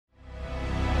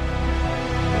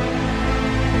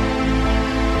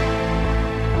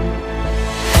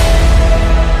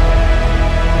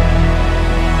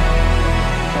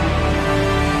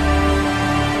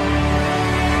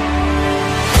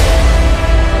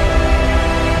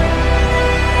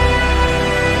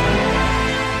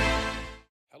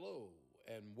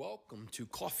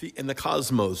Coffee in the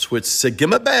Cosmos with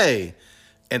Sagima Bay.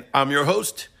 And I'm your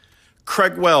host,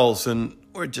 Craig Wells. And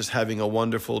we're just having a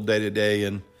wonderful day today.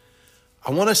 And I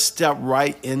want to step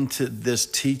right into this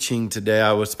teaching today.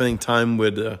 I was spending time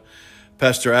with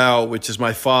Pastor Al, which is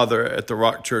my father at the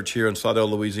Rock Church here in Slidell,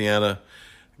 Louisiana.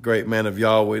 Great man of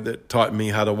Yahweh that taught me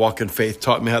how to walk in faith,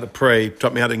 taught me how to pray,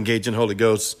 taught me how to engage in Holy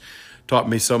Ghost, taught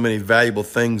me so many valuable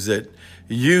things that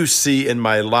you see in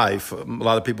my life. A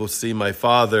lot of people see my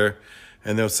father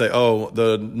and they'll say, oh,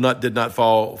 the nut did not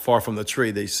fall far from the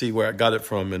tree. They see where I got it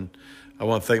from. And I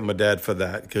want to thank my dad for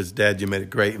that, because Dad, you made a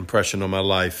great impression on my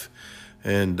life.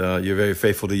 And you're very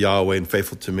faithful to Yahweh and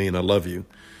faithful to me, and I love you.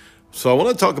 So I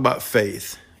want to talk about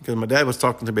faith, because my dad was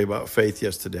talking to me about faith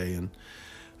yesterday. And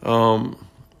I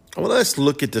want us to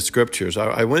look at the scriptures.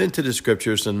 I went into the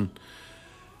scriptures, and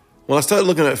when I started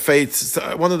looking at faith,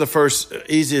 one of the first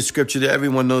easiest scripture that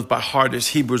everyone knows by heart is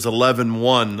Hebrews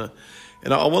 11:1.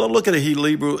 And I want to look at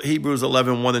Hebrews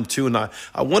 11:1 and 2. And I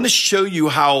want to show you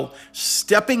how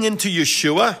stepping into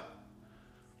Yeshua,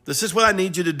 this is what I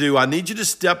need you to do. I need you to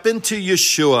step into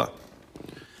Yeshua.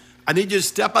 I need you to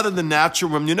step out of the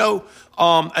natural realm. You know,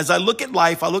 as I look at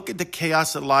life, I look at the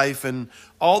chaos of life and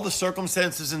all the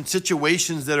circumstances and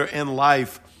situations that are in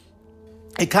life.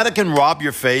 It kind of can rob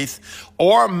your faith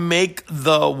or make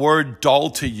the word dull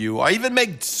to you, or even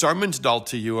make sermons dull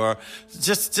to you, or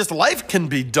just life can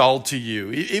be dull to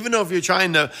you, even though if you're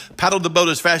trying to paddle the boat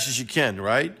as fast as you can,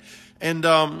 right? And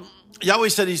Yahweh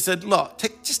said, he said, look,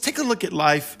 just take a look at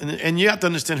life, and you have to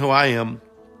understand who I am.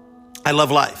 I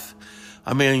love life.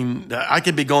 I mean, I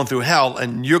could be going through hell,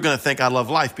 and you're going to think I love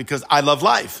life because I love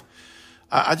life.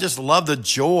 I just love the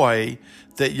joy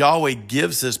that Yahweh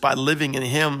gives us by living in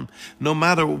him, no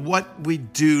matter what we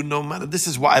do, this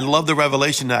is why I love the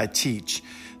revelation that I teach.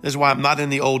 This is why I'm not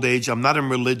in the old age. I'm not in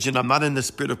religion. I'm not in the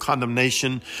spirit of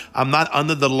condemnation. I'm not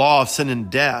under the law of sin and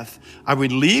death. I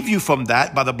relieve you from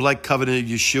that by the blood covenant of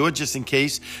Yeshua, just in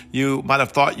case you might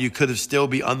have thought you could have still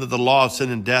be under the law of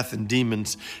sin and death and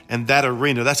demons and that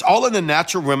arena. That's all in the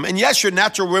natural realm. And yes, your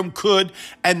natural realm could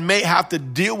and may have to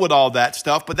deal with all that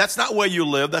stuff, but that's not where you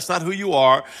live. That's not who you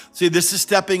are. See, this is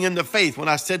stepping into faith. When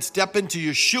I said step into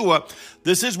Yeshua,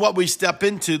 this is what we step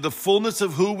into, the fullness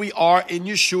of who we are in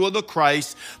Yeshua the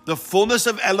Christ, the fullness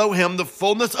of Elohim, the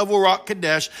fullness of Urak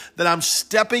Kadesh, that I'm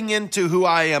stepping into who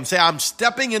I am. Say, I'm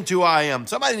stepping into who I am.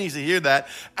 Somebody needs to hear that.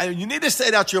 And you need to say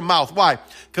it out your mouth. Why?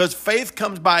 Because faith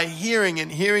comes by hearing,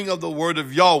 and hearing of the word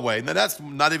of Yahweh. Now, that's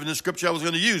not even the scripture I was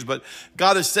going to use, but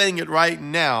God is saying it right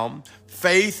now.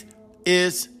 Faith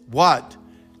is what?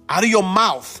 Out of your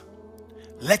mouth.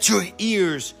 Let your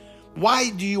ears. Why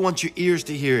do you want your ears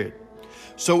to hear it?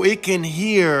 So it can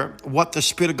hear what the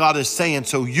Spirit of God is saying,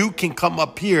 so you can come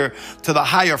up here to the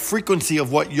higher frequency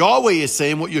of what Yahweh is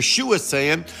saying, what Yeshua is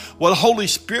saying, what the Holy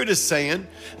Spirit is saying,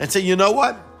 and say, you know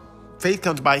what? Faith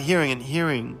comes by hearing, and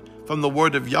hearing from the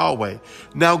word of Yahweh.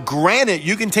 Now, granted,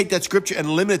 you can take that scripture and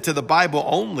limit it to the Bible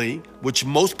only, which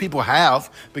most people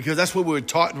have, because that's what we're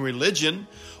taught in religion.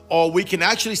 Or we can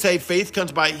actually say faith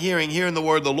comes by hearing the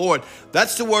word of the Lord.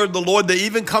 That's the word of the Lord that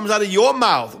even comes out of your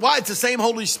mouth. Why? It's the same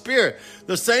Holy Spirit.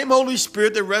 The same Holy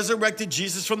Spirit that resurrected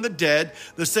Jesus from the dead,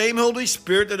 the same Holy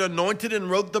Spirit that anointed and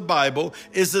wrote the Bible,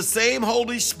 is the same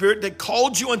Holy Spirit that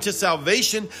called you unto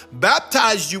salvation,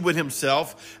 baptized you with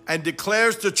himself, and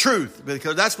declares the truth.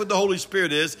 Because that's what the Holy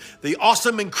Spirit is, the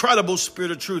awesome, incredible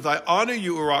Spirit of truth. I honor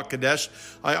you, Urak Kadesh.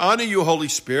 I honor you, Holy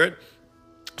Spirit.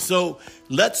 So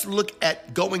let's look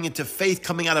at going into faith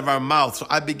coming out of our mouth. So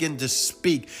I begin to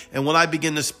speak. And when I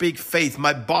begin to speak faith,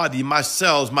 my body, my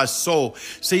cells, my soul.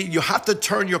 See, you have to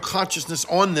turn your consciousness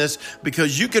on this,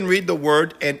 because you can read the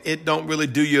word and it don't really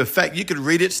do you effect. You can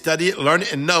read it, study it, learn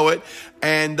it, and know it.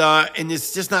 And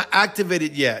it's just not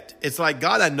activated yet. It's like,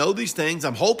 God, I know these things.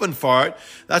 I'm hoping for it.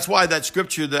 That's why that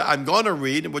scripture that I'm going to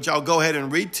read, which I'll go ahead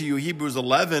and read to you, Hebrews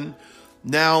 11.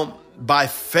 Now, by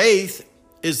faith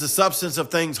is the substance of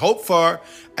things hoped for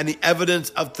and the evidence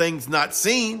of things not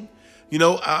seen. You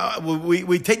know,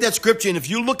 we take that scripture, and if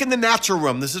you look in the natural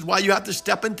realm, this is why you have to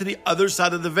step into the other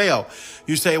side of the veil.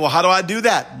 You say, well, how do I do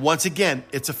that? Once again,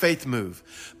 it's a faith move.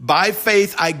 By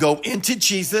faith, I go into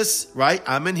Jesus, right?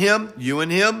 I'm in him, you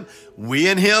in him, we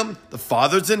in him, the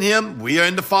Father's in him, we are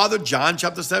in the Father, John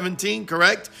chapter 17,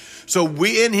 correct? So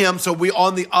we in him, so we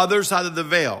on the other side of the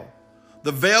veil.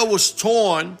 The veil was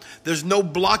torn. There's no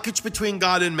blockage between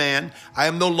God and man. I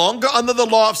am no longer under the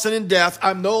law of sin and death.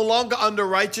 I'm no longer under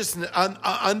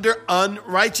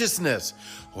unrighteousness.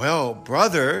 Well,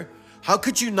 brother, how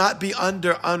could you not be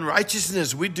under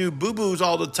unrighteousness? We do boo-boos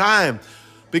all the time.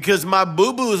 Because my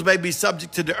boo-boos may be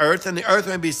subject to the earth and the earth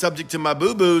may be subject to my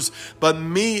boo-boos. But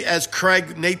me as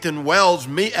Craig Nathan Wells,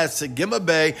 me as Sagima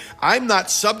Bay, I'm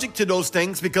not subject to those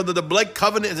things because of the blood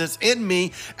covenant that's in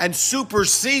me and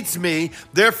supersedes me.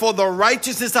 Therefore, the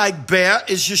righteousness I bear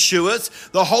is Yeshua's.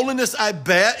 The holiness I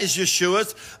bear is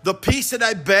Yeshua's. The peace that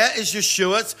I bear is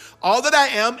Yeshua's. All that I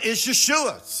am is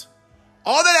Yeshua's.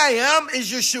 All that I am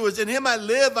is Yeshua's. In him I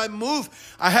live, I move,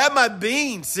 I have my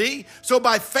being, see? So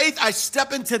by faith, I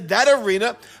step into that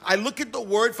arena. I look at the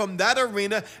word from that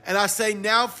arena, and I say,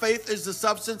 now faith is the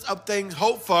substance of things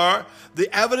hoped for,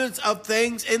 the evidence of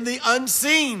things in the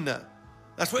unseen.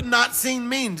 That's what not seen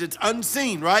means. It's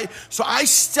unseen, right? So I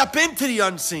step into the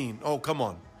unseen. Oh, come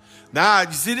on. Now,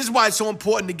 you see, this is why it's so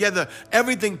important to gather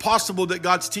everything possible that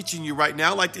God's teaching you right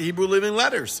now, like the Hebrew Living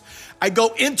Letters. I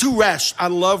go into Resh. I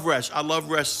love Resh. I love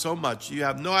Resh so much. You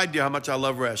have no idea how much I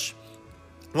love Resh.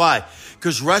 Why?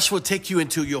 Because Resh will take you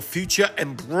into your future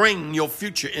and bring your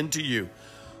future into you.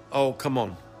 Oh, come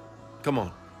on. Come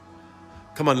on.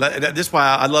 Come on. This is why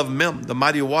I love Mem, the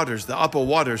mighty waters, the upper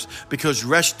waters, because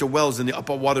Resh dwells in the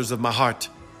upper waters of my heart.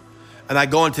 And I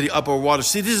go into the upper water.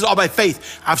 See, this is all by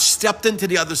faith. I've stepped into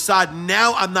the other side.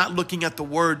 Now I'm not looking at the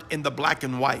word in the black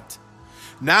and white.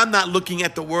 Now I'm not looking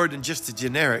at the word in just the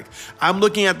generic. I'm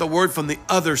looking at the word from the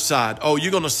other side. Oh,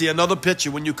 you're going to see another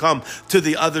picture when you come to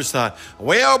the other side.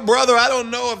 Well, brother, I don't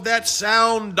know if that's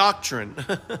sound doctrine.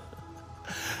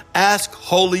 Ask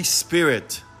Holy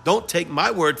Spirit. Don't take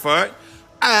my word for it.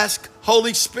 Ask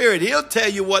Holy Spirit. He'll tell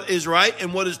you what is right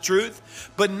and what is truth.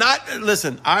 But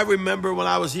listen, I remember when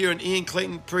I was hearing Ian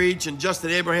Clayton preach and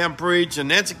Justin Abraham preach and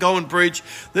Nancy Cohen preach.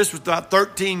 This was about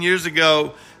 13 years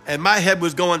ago. And my head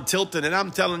was going tilted. And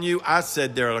I'm telling you, I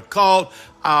said they're a cult.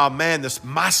 Oh, man,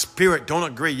 my spirit don't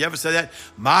agree. You ever say that?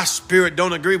 My spirit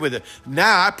don't agree with it.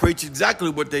 Now I preach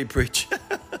exactly what they preach.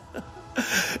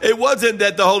 It wasn't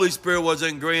that the Holy Spirit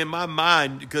wasn't agreeing in my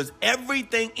mind, because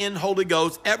everything in Holy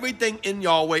Ghost, everything in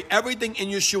Yahweh, everything in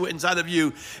Yeshua inside of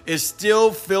you is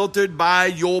still filtered by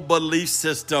your belief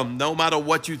system, no matter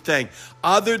what you think.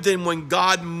 Other than when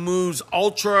God moves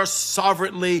ultra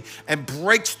sovereignly and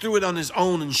breaks through it on his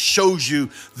own and shows you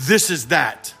this is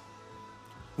that,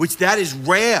 which that is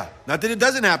rare. Not that it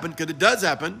doesn't happen, because it does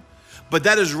happen, but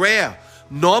that is rare.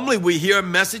 Normally, we hear a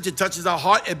message, it touches our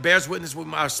heart, it bears witness with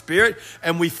our spirit,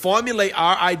 and we formulate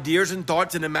our ideas and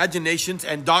thoughts and imaginations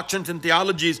and doctrines and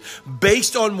theologies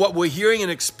based on what we're hearing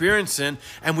and experiencing,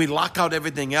 and we lock out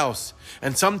everything else.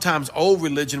 And sometimes old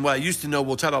religion, what I used to know,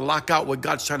 will try to lock out what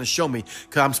God's trying to show me,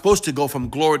 because I'm supposed to go from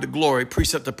glory to glory,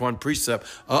 precept upon precept.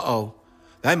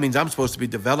 That means I'm supposed to be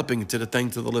developing into the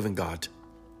things of the living God.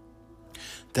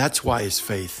 That's why it's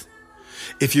faith.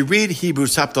 If you read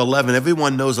Hebrews chapter 11,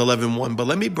 everyone knows 11:1, but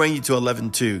let me bring you to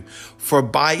 11:2. For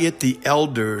by it the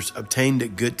elders obtained a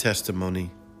good testimony.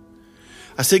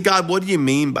 I said, God, what do you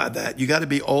mean by that? You got to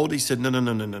be old? He said, no.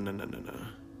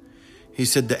 He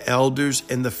said, the elders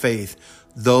in the faith,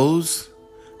 those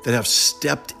that have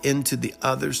stepped into the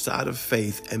other side of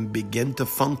faith and begin to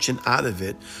function out of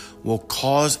it, will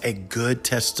cause a good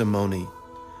testimony.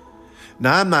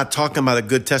 Now, I'm not talking about a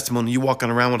good testimony. You walking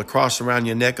around with a cross around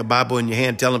your neck, a Bible in your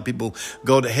hand, telling people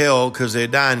go to hell because they're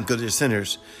dying because they're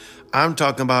sinners. I'm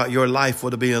talking about your life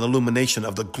will be an illumination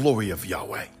of the glory of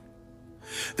Yahweh.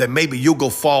 That maybe you'll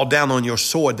go fall down on your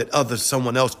sword that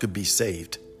someone else could be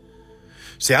saved.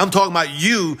 See, I'm talking about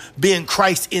you being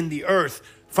Christ in the earth,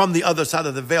 from the other side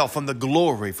of the veil, from the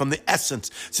glory, from the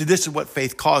essence. See, this is what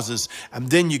faith causes. And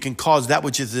then you can cause that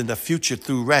which is in the future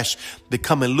through Resh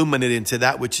become illuminated into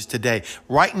that which is today.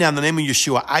 Right now, in the name of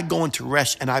Yeshua, I go into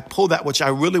Resh and I pull that which I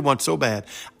really want so bad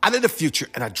out of the future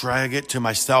and I drag it to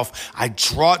myself. I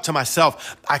draw it to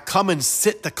myself. I come and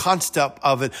sit the concept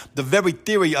of it, the very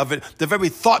theory of it, the very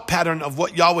thought pattern of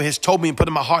what Yahweh has told me and put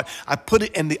in my heart. I put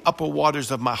it in the upper waters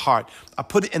of my heart. I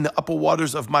put it in the upper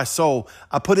waters of my soul.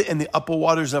 I put it in the upper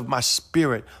waters of my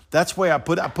spirit. That's where I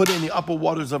put it. I put it in the upper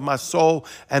waters of my soul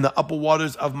and the upper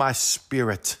waters of my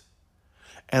spirit.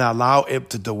 And I allow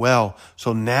it to dwell.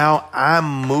 So now I'm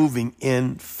moving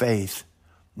in faith.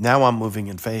 Now I'm moving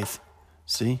in faith.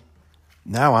 See?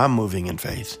 Now I'm moving in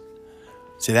faith.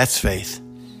 See, that's faith.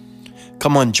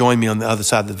 Come on, join me on the other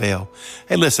side of the veil.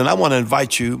 Hey, listen, I want to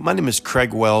invite you. My name is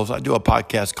Craig Wells. I do a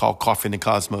podcast called Coffee in the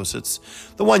Cosmos. It's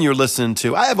the one you're listening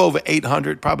to. I have over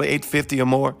 800, probably 850 or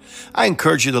more. I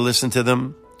encourage you to listen to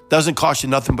them. Doesn't cost you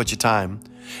nothing but your time.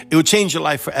 It will change your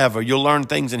life forever. You'll learn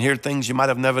things and hear things you might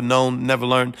have never known, never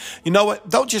learned. You know what?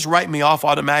 Don't just write me off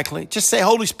automatically. Just say,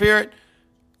 Holy Spirit,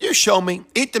 You show me.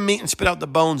 Eat the meat and spit out the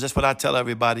bones. That's what I tell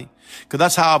everybody. Because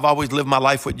that's how I've always lived my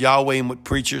life with Yahweh and with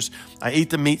preachers. I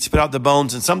eat the meat, spit out the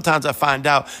bones. And sometimes I find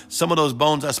out some of those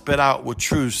bones I spit out were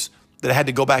truths that I had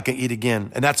to go back and eat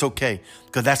again. And that's okay.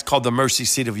 Because that's called the mercy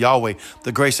seat of Yahweh,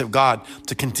 the grace of God,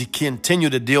 to continue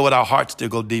to deal with our hearts to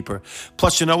go deeper.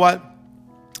 Plus, you know what?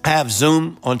 I have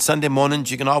Zoom on Sunday mornings.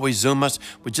 You can always Zoom us.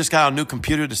 We just got our new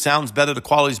computer. The sound's better. The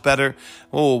quality's better.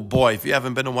 Oh, boy, if you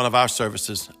haven't been to one of our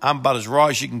services, I'm about as raw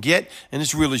as you can get and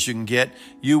as real as you can get.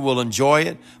 You will enjoy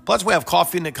it. Plus, we have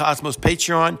Coffee in the Cosmos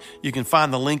Patreon. You can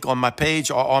find the link on my page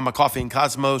or on my Coffee in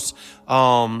Cosmos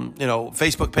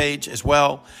Facebook page as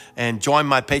well. And join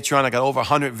my Patreon. I got over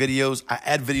 100 videos. I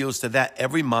add videos to that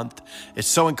every month. It's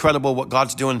so incredible what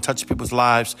God's doing and touching people's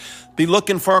lives. Be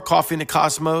looking for Coffee in the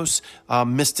Cosmos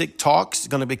Mystic Talks. It's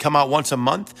going to come out once a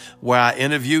month where I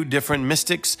interview different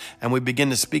mystics and we begin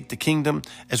to speak the kingdom,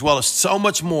 as well as so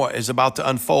much more is about to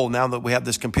unfold now that we have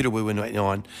this computer we've been waiting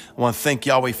on. I want to thank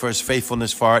Yahweh for his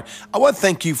faithfulness for it. I want to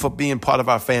thank you for being part of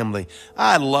our family.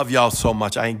 I love y'all so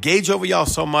much. I engage over y'all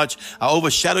so much. I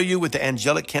overshadow you with the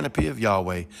angelic canopy of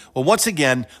Yahweh. Well, once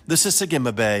again, this is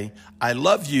Sagima Bay. I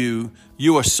love you.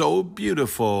 You are so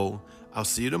beautiful. I'll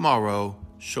see you tomorrow.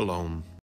 Shalom.